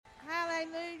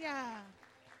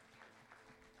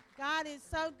God is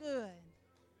so good.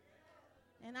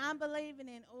 And I'm believing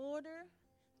in order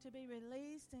to be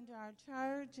released into our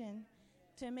church. And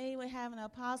to me, we have an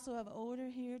apostle of order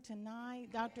here tonight,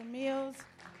 Dr. Mills.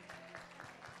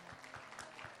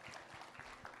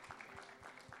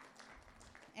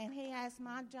 And he has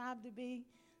my job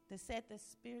to set the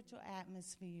spiritual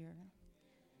atmosphere.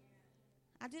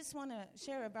 I just want to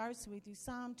share a verse with you,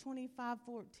 Psalm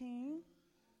 25:14.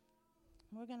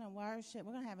 We're going to worship.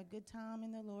 We're going to have a good time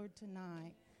in the Lord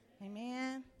tonight.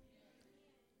 Amen.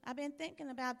 I've been thinking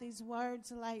about these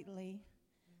words lately,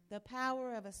 the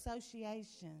power of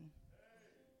association.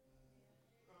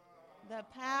 The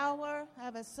power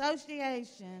of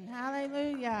association.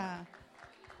 Hallelujah.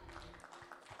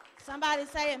 Somebody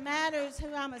say it matters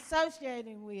who I'm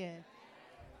associating with.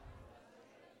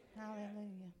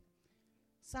 Hallelujah.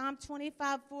 Psalm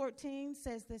 25:14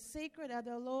 says, the secret of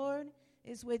the Lord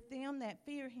is with them that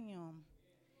fear him,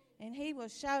 and he will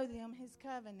show them his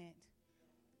covenant.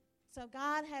 So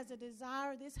God has a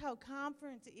desire. This whole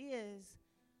conference is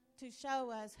to show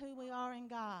us who we are in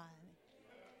God.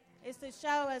 It's to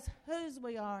show us whose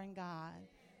we are in God,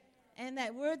 and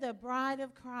that we're the bride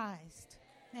of Christ.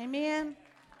 Amen.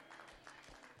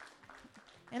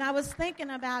 And I was thinking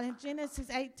about in Genesis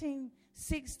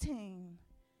 18:16,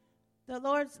 the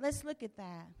Lord's, let's look at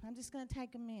that. I'm just going to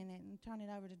take a minute and turn it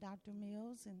over to Dr.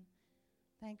 Mills. And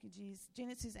thank you, Jesus.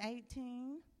 Genesis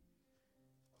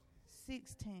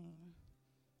 18:16.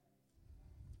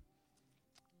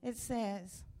 It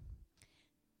says,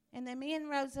 and the men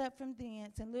rose up from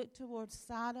thence and looked towards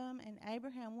Sodom, and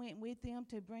Abraham went with them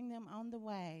to bring them on the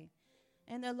way.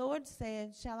 And the Lord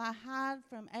said, shall I hide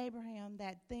from Abraham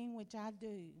that thing which I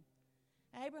do?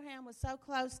 Abraham was so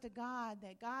close to God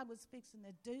that God was fixing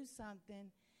to do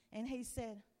something. And he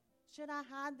said, should I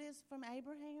hide this from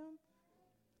Abraham?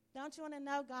 Don't you want to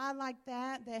know God like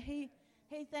that? That he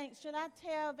thinks, should I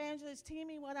tell Evangelist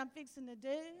Timmy what I'm fixing to do?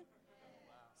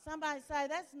 Wow. Somebody say,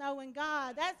 that's knowing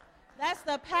God. That's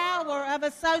the power of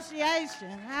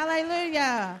association.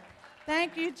 Hallelujah.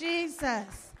 Thank you,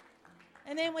 Jesus.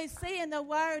 And then we see in the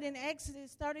word in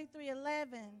Exodus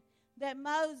 33:11 that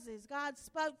Moses, God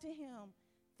spoke to him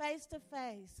face to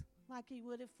face like he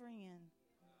would a friend.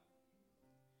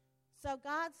 So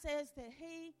God says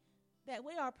that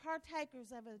we are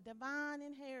partakers of a divine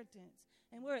inheritance,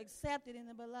 and we're accepted in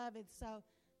the beloved. So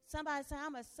somebody say,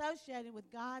 I'm associated with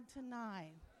God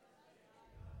tonight.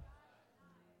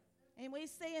 And we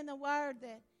see in the word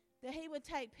that he would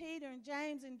take Peter and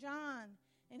James and John,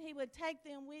 and he would take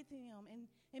them with him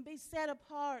and be set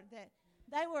apart, that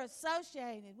they were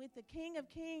associated with the King of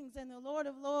Kings and the Lord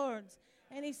of Lords.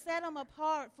 And he set them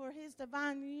apart for his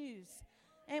divine use.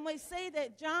 And we see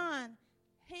that John,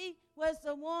 he was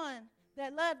the one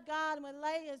that loved God and would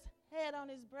lay his head on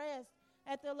his breast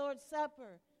at the Lord's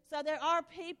Supper. So there are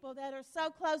people that are so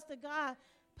close to God.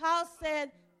 Paul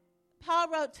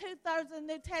wrote 2/3 of the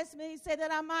New Testament. He said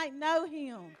that I might know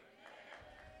him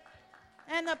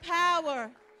and the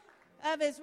power of his